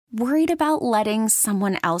Worried about letting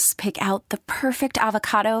someone else pick out the perfect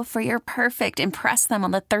avocado for your perfect impress them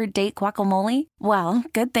on the third date guacamole? Well,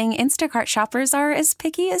 good thing Instacart shoppers are as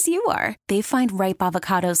picky as you are. They find ripe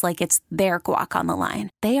avocados like it's their guac on the line.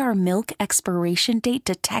 They are milk expiration date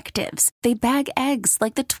detectives. They bag eggs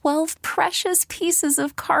like the 12 precious pieces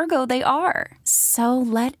of cargo they are. So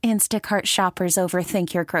let Instacart shoppers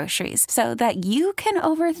overthink your groceries so that you can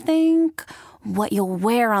overthink what you'll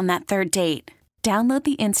wear on that third date. Download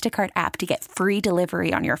the Instacart app to get free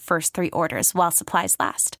delivery on your first 3 orders while supplies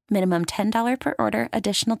last. Minimum $10 per order.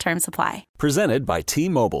 Additional terms apply. Presented by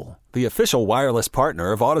T-Mobile, the official wireless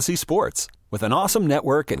partner of Odyssey Sports. With an awesome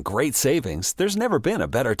network and great savings, there's never been a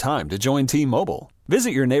better time to join T-Mobile. Visit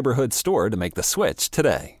your neighborhood store to make the switch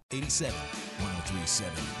today. 87, 103.7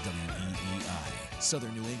 WEEI,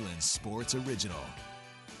 Southern New England Sports Original.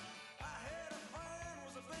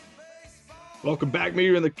 Welcome back,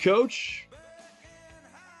 Meter and the Coach.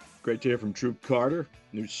 Great to hear from Troop Carter,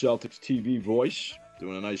 new Celtics TV voice,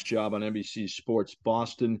 doing a nice job on NBC Sports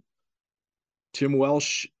Boston. Tim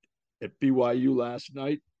Welsh at BYU last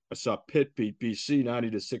night. I saw Pitt beat BC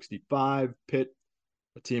 90-65. Pitt,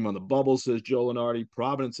 a team on the bubble, says Joe Lunardi.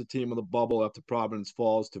 Providence, a team on the bubble after Providence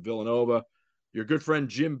falls to Villanova. Your good friend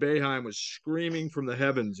Jim Boeheim was screaming from the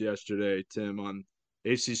heavens yesterday, Tim, on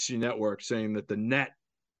ACC Network, saying that the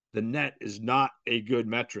net is not a good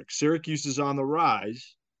metric. Syracuse is on the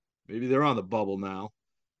rise. Maybe they're on the bubble now,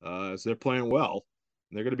 as they're playing well.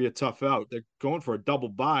 And they're going to be a tough out. They're going for a double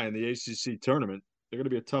bye in the ACC tournament. They're going to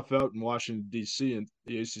be a tough out in Washington, D.C. in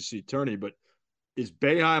the ACC tourney. But is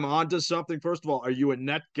Boeheim onto something? First of all, are you a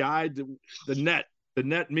net guy? The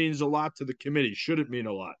net means a lot to the committee. Should it mean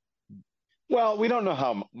a lot? Well, we don't know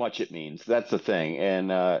how much it means. That's the thing.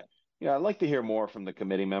 And, I'd like to hear more from the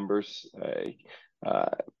committee members.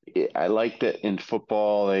 I like that in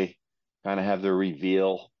football, they kind of have their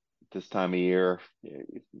reveal this time of year,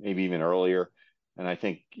 maybe even earlier. And I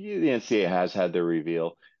think the NCAA has had their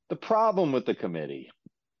reveal. The problem with the committee,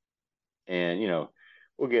 and,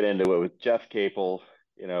 we'll get into it with Jeff Capel,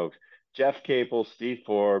 Steve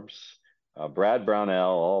Forbes, Brad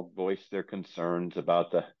Brownell all voiced their concerns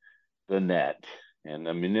about the net and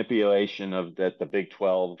the manipulation of that the Big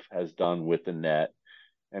 12 has done with the net.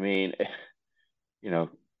 I mean,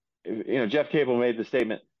 Jeff Capel made the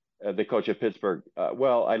statement, the coach of Pittsburgh,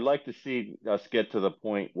 well, I'd like to see us get to the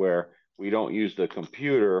point where we don't use the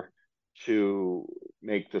computer to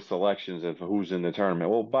make the selections of who's in the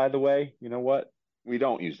tournament. Well, by the way, you know what? We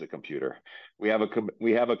don't use the computer. We have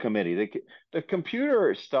a committee. The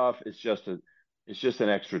computer stuff is just an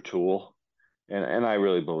extra tool, and I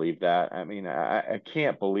really believe that. I mean, I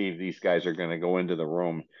can't believe these guys are going to go into the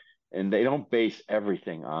room and they don't base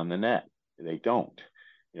everything on the net. They don't.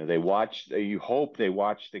 They watch. You hope they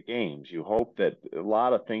watch the games. You hope that a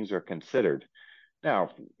lot of things are considered.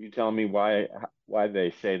 Now, you tell me why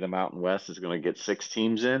they say the Mountain West is going to get 6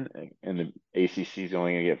 teams in, and the ACC is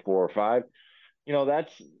only going to get 4 or 5.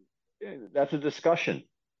 That's a discussion.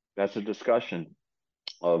 That's a discussion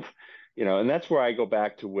of, and that's where I go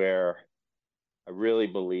back to where I really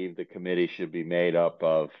believe the committee should be made up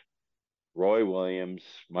of Roy Williams,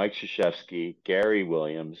 Mike Krzyzewski, Gary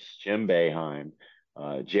Williams, Jim Boeheim,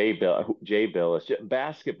 Jay Billis,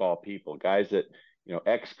 basketball people, guys that,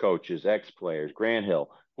 ex-coaches, ex-players, Grant Hill,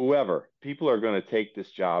 whoever. People are going to take this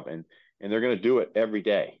job and they're going to do it every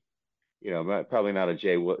day. Probably not a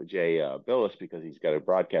Jay Billis because he's got to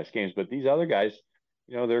broadcast games, but these other guys,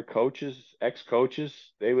 they're coaches, ex-coaches,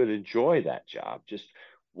 they would enjoy that job. Just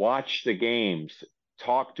watch the games,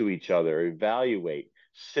 talk to each other, evaluate,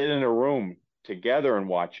 sit in a room together and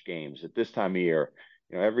watch games at this time of year.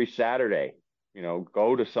 Every Saturday,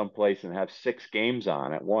 go to some place and have 6 games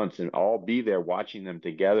on at once and all be there watching them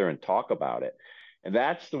together and talk about it. And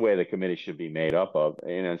that's the way the committee should be made up of,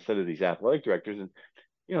 instead of these athletic directors. And,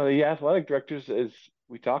 the athletic directors, as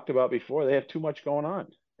we talked about before, they have too much going on.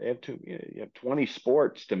 They have you have 20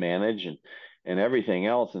 sports to manage and everything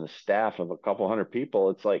else, and a staff of a couple hundred people.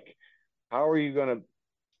 It's like, how are you going to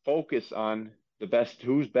focus on the best?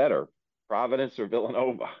 Who's better, Providence or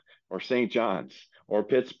Villanova or St. John's or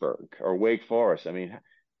Pittsburgh or Wake Forest? I mean,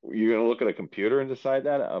 you're going to look at a computer and decide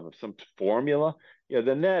that of some formula?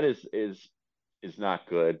 The net is not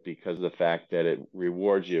good because of the fact that it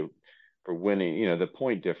rewards you for winning. The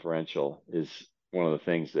point differential is one of the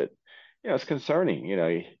things that, it's concerning.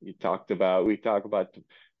 We talked about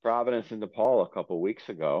Providence and DePaul a couple of weeks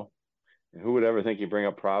ago. And who would ever think you bring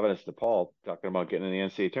up Providence DePaul talking about getting in the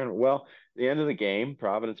NCAA tournament? Well, at the end of the game,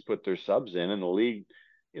 Providence put their subs in, and the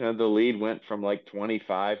lead went from like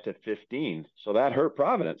 25 to 15. So that hurt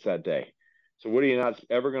Providence that day. So what, are you not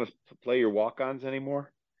ever going to play your walk-ons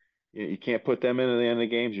anymore? You can't put them into the end of the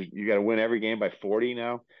games. You got to win every game by 40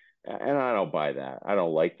 now. And I don't buy that. I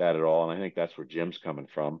don't like that at all. And I think that's where Jim's coming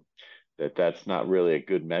from, that's not really a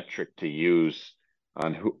good metric to use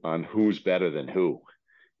on who's better than who.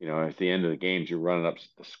 At the end of the games, you're running up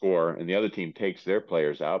the score, and the other team takes their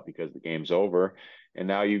players out because the game's over, and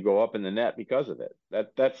now you go up in the net because of it.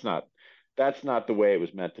 That's not the way it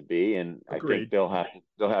was meant to be, and Agreed. I think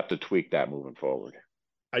they'll have to tweak that moving forward.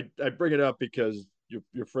 I bring it up because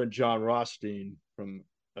your friend John Rothstein from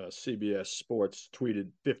CBS Sports tweeted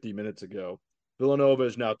 50 minutes ago, Villanova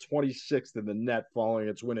is now 26th in the net following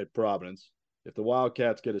its win at Providence. If the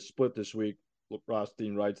Wildcats get a split this week,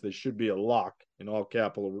 Rothstein writes, they should be a lock in all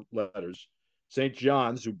capital letters. St.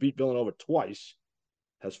 John's, who beat Villanova twice,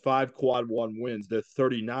 has 5 quad 1 wins. They're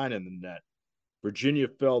 39 in the net. Virginia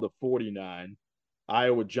fell to 49.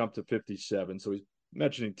 Iowa jumped to 57. So he's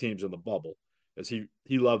mentioning teams in the bubble, as he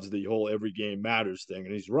loves the whole every game matters thing.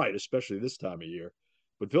 And he's right, especially this time of year.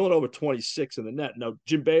 But Villanova 26 in the net. Now,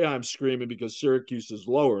 Jim Boeheim's screaming because Syracuse is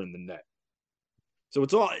lower in the net. So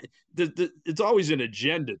it's always an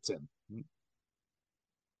agenda, Tim.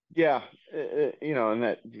 Yeah, and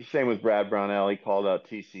that same with Brad Brownell. He called out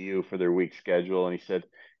TCU for their weak schedule, and he said,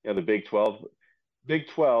 the Big 12,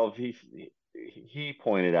 he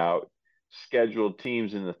pointed out scheduled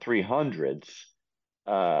teams in the 300s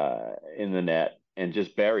in the net and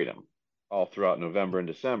just buried them all throughout November and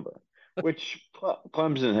December, which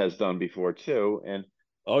Clemson has done before too. And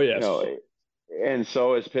oh yes, and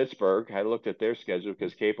so has Pittsburgh. I looked at their schedule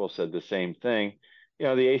because Capel said the same thing.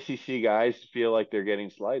 The ACC guys feel like they're getting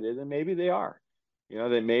slighted, and maybe they are.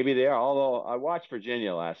 Maybe they are. Although I watched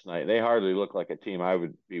Virginia last night, they hardly look like a team I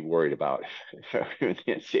would be worried about if I were in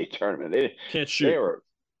the NCAA tournament. They can't shoot.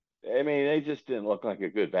 They just didn't look like a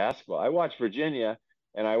good basketball. I watched Virginia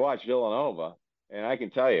and I watched Villanova, and I can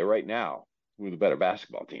tell you right now who the better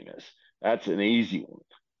basketball team is. That's an easy one.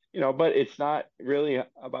 But it's not really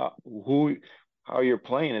about how you're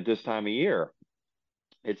playing at this time of year.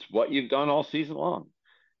 It's what you've done all season long.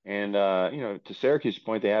 And, to Syracuse's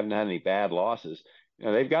point, they haven't had any bad losses.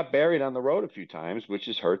 They've got buried on the road a few times, which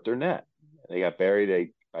has hurt their net. They got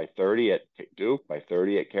buried by 30 at Duke, by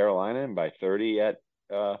 30 at Carolina, and by 30 at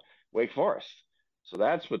Wake Forest. So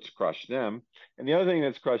that's what's crushed them. And the other thing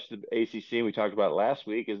that's crushed the ACC, and we talked about it last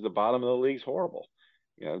week, is the bottom of the league's horrible.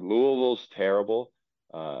 Louisville's terrible.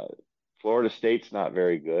 Florida State's not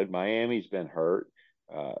very good. Miami's been hurt.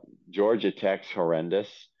 Georgia Tech's horrendous.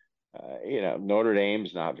 Notre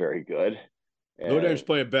Dame's not very good. Notre Dame's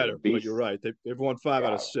playing better, but you're right. They've won 5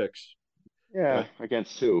 out of 6. Yeah,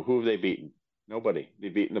 against who? Who have they beaten? Nobody.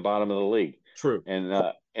 They've beaten the bottom of the league. True.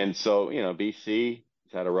 And so BC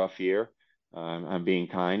has had a rough year. I'm being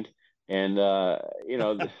kind, and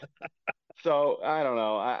so I don't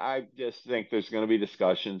know. I just think there's going to be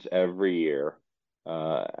discussions every year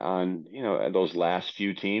on those last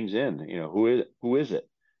few teams in. Who is it?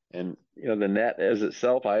 And the net as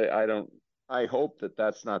itself, I hope that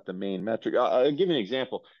that's not the main metric. I'll give you an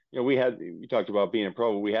example. We talked about being a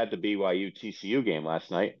pro. We had the BYU TCU game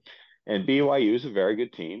last night, and BYU is a very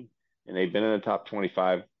good team, and they've been in the top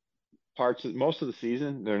 25 most of the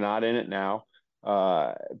season. They're not in it now,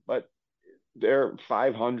 but they're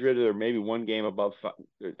 500 or maybe one game above.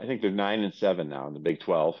 I think they're 9-7 now in the Big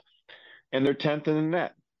 12, and they're 10th in the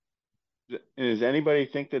net. Does anybody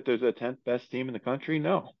think that there's a 10th best team in the country?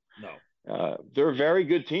 No. They're a very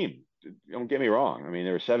good team. Don't get me wrong. I mean,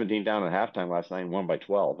 they were 17 down at halftime last night and won by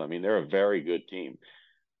 12. I mean, they're a very good team.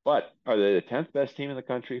 But are they the 10th best team in the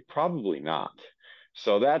country? Probably not.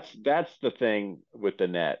 So that's the thing with the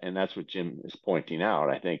net, and that's what Jim is pointing out.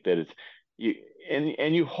 I think that you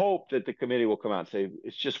hope that the committee will come out and say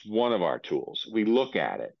it's just one of our tools. We look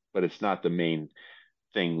at it, but it's not the main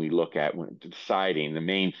thing we look at when deciding, the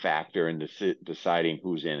main factor in deciding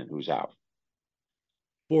who's in and who's out.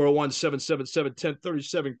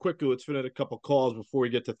 401-777-1037. Quickly, let's finish a couple calls before we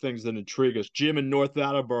get to things that intrigue us. Jim in North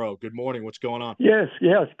Attleboro, good morning. What's going on? Yes.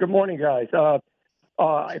 Good morning, guys.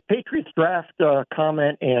 Patriots draft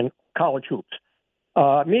comment and college hoops.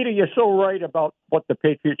 Mita, you're so right about what the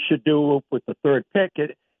Patriots should do with the third pick.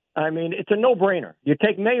 It's a no-brainer. You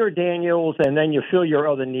take Mayor Daniels and then you fill your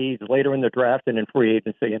other needs later in the draft and in free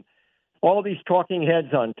agency. And all these talking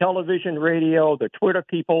heads on television, radio, the Twitter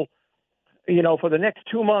people, for the next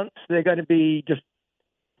 2 months, they're going to be just,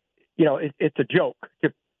 it's a joke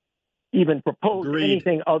to even propose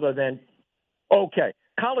anything other than, okay,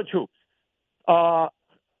 college hoops.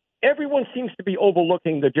 Everyone seems to be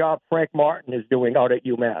overlooking the job Frank Martin is doing out at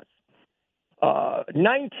UMass.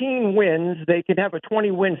 19 wins. They can have a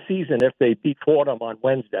 20-win season if they beat Fordham on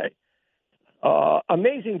Wednesday.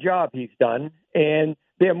 Amazing job he's done. And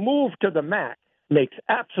Their move to the MAC makes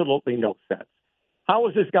absolutely no sense. How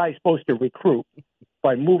is this guy supposed to recruit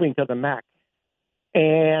by moving to the MAC?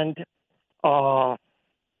 And Boston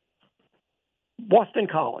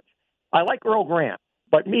College. I like Earl Grant,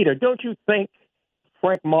 but Meter, don't you think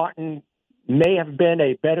Frank Martin may have been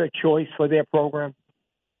a better choice for their program?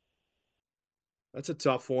 That's a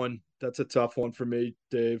tough one. That's a tough one for me,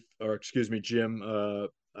 Dave, or excuse me, Jim.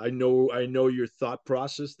 I know your thought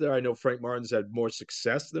process there. I know Frank Martin's had more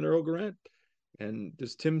success than Earl Grant. And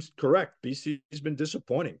this Tim's correct. BC's been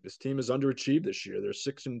disappointing. This team has underachieved this year. They're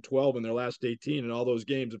 6-12 in their last 18, and all those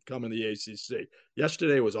games have come in the ACC.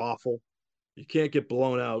 Yesterday was awful. You can't get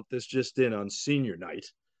blown out this just in on senior night,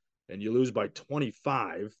 and you lose by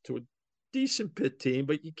 25 to a decent Pitt team,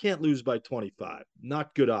 but you can't lose by 25.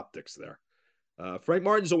 Not good optics there. Frank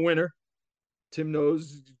Martin's a winner. Tim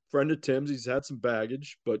knows, friend of Tim's, he's had some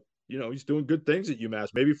baggage, but, he's doing good things at UMass.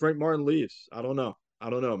 Maybe Frank Martin leaves. I don't know.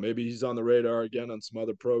 Maybe he's on the radar again on some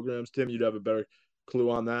other programs. Tim, you'd have a better clue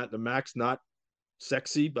on that. The MAC's not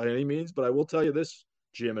sexy by any means, but I will tell you this,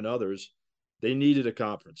 Jim and others, they needed a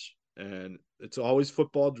conference. And it's always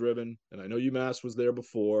football driven. And I know UMass was there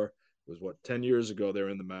before. It was, 10 years ago they were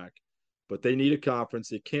in the MAC. But they need a conference.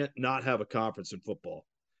 They can't not have a conference in football.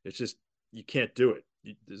 It's just, you can't do it.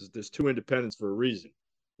 There's two independents for a reason.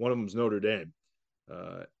 One of them is Notre Dame.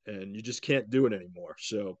 And you just can't do it anymore.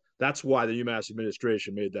 So that's why the UMass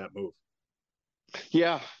administration made that move.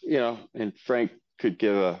 Yeah, and Frank could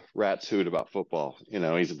give a rat's hoot about football.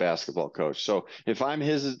 He's a basketball coach. So if I'm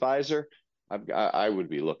his advisor, I would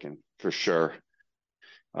be looking for sure.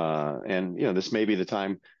 And, this may be the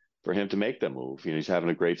time for him to make that move. He's having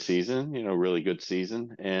a great season, really good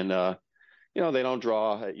season. And, they don't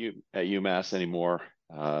draw at UMass anymore.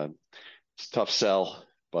 It's a tough sell,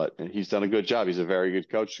 but he's done a good job. He's a very good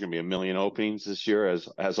coach. There's going to be a million openings this year,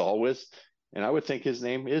 as always. And I would think his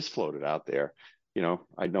name is floated out there.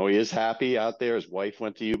 I know he is happy out there. His wife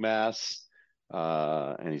went to UMass,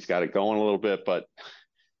 and he's got it going a little bit. But,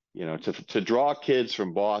 to draw kids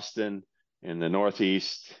from Boston in the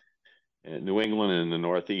Northeast, and New England in the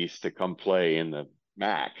Northeast to come play in the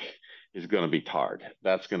MAC is going to be hard.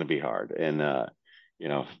 That's going to be hard. And,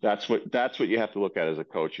 that's what you have to look at as a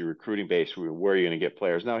coach. Your recruiting base, where you're going to get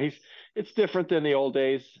players. Now it's different than the old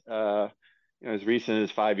days. As recent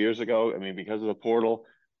as 5 years ago, because of the portal,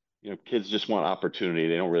 kids just want opportunity.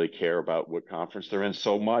 They don't really care about what conference they're in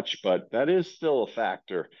so much, but that is still a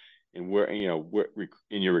factor in where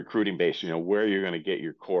in your recruiting base, where you're going to get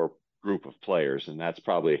your core group of players. And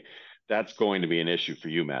that's going to be an issue for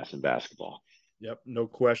UMass in basketball. Yep. No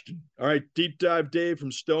question. All right. Deep dive, Dave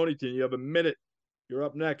from Stonington. You have a minute. You're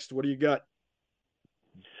up next. What do you got?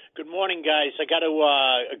 Good morning, guys. I got to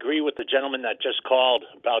agree with the gentleman that just called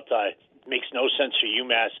about makes no sense for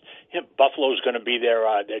UMass. Buffalo's going to be their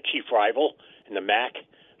chief rival in the MAC.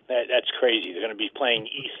 That's crazy. They're going to be playing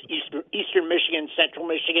Eastern Michigan, Central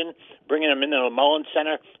Michigan, bringing them into the Mullins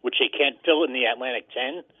Center, which they can't fill in the Atlantic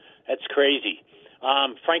 10. That's crazy.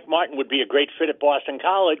 Frank Martin would be a great fit at Boston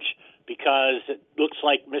College because it looks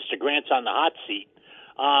like Mr. Grant's on the hot seat.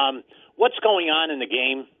 What's going on in the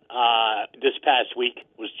game this past week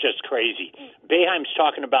was just crazy. Boeheim's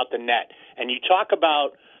talking about the net, and you talk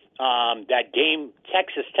about that game,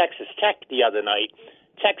 Texas Tech the other night.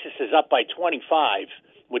 Texas is up by 25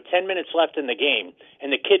 with 10 minutes left in the game,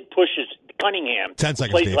 and the kid pushes Cunningham, 10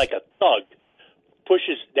 seconds, plays Dave. like a thug,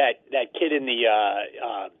 pushes that kid in the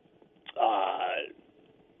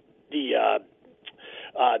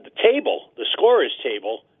table, the scorer's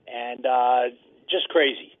table, and just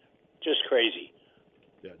crazy.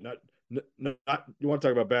 Yeah, not you want to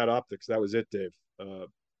talk about bad optics? That was it, Dave.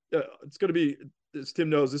 It's going to be, as Tim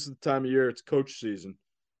knows, this is the time of year. It's coach season.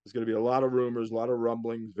 There's going to be a lot of rumors, a lot of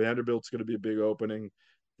rumblings. Vanderbilt's going to be a big opening.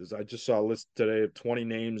 I just saw a list today of 20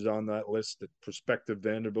 names on that list of prospective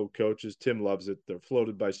Vanderbilt coaches. Tim loves it. They're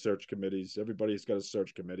floated by search committees. Everybody's got a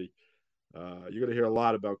search committee. You're going to hear a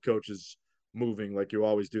lot about coaches moving like you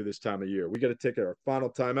always do this time of year. We got to take our final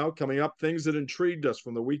timeout. Coming up, things that intrigued us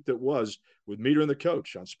from the week that was with Meter and the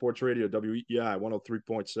Coach on Sports Radio WEEI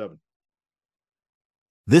 103.7.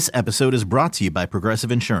 This episode is brought to you by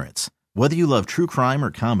Progressive Insurance. Whether you love true crime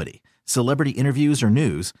or comedy, celebrity interviews or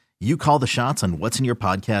news, you call the shots on what's in your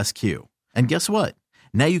podcast queue. And guess what?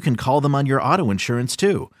 Now you can call them on your auto insurance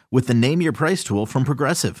too with the Name Your Price tool from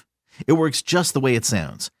Progressive. It works just the way it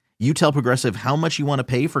sounds. You tell Progressive how much you want to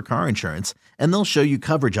pay for car insurance, and they'll show you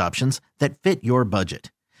coverage options that fit your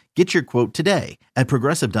budget. Get your quote today at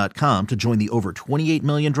Progressive.com to join the over 28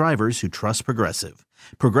 million drivers who trust Progressive.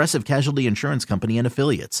 Progressive Casualty Insurance Company and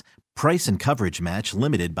Affiliates. Price and coverage match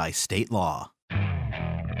limited by state law.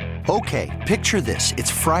 Okay, picture this.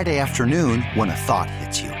 It's Friday afternoon when a thought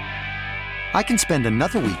hits you. I can spend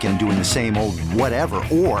another weekend doing the same old whatever,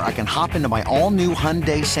 or I can hop into my all-new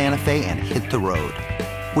Hyundai Santa Fe and hit the road.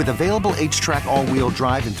 With available H-Track all-wheel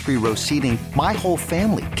drive and 3-row seating, my whole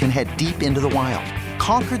family can head deep into the wild.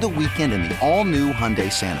 Conquer the weekend in the all-new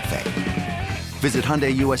Hyundai Santa Fe. Visit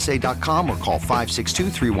HyundaiUSA.com or call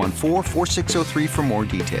 562-314-4603 for more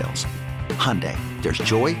details. Hyundai, there's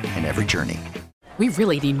joy in every journey. We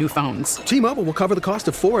really need new phones. T-Mobile will cover the cost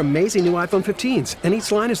of 4 amazing new iPhone 15s, and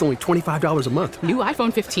each line is only $25 a month. New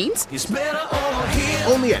iPhone 15s? It's better over here.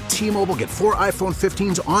 Only at T-Mobile, get 4 iPhone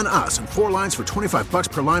 15s on us and 4 lines for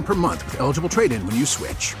 $25 per line per month with eligible trade-in when you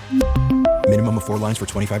switch. Minimum of 4 lines for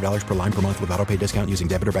 $25 per line per month with autopay discount using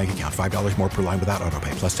debit or bank account. $5 more per line without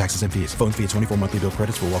autopay, plus taxes and fees. Phone fee at 24 monthly bill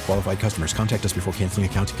credits for well-qualified customers. Contact us before canceling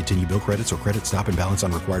account to continue bill credits or credit stop and balance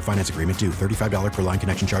on required finance agreement due. $35 per line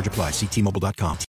connection charge applies. See T-Mobile.com.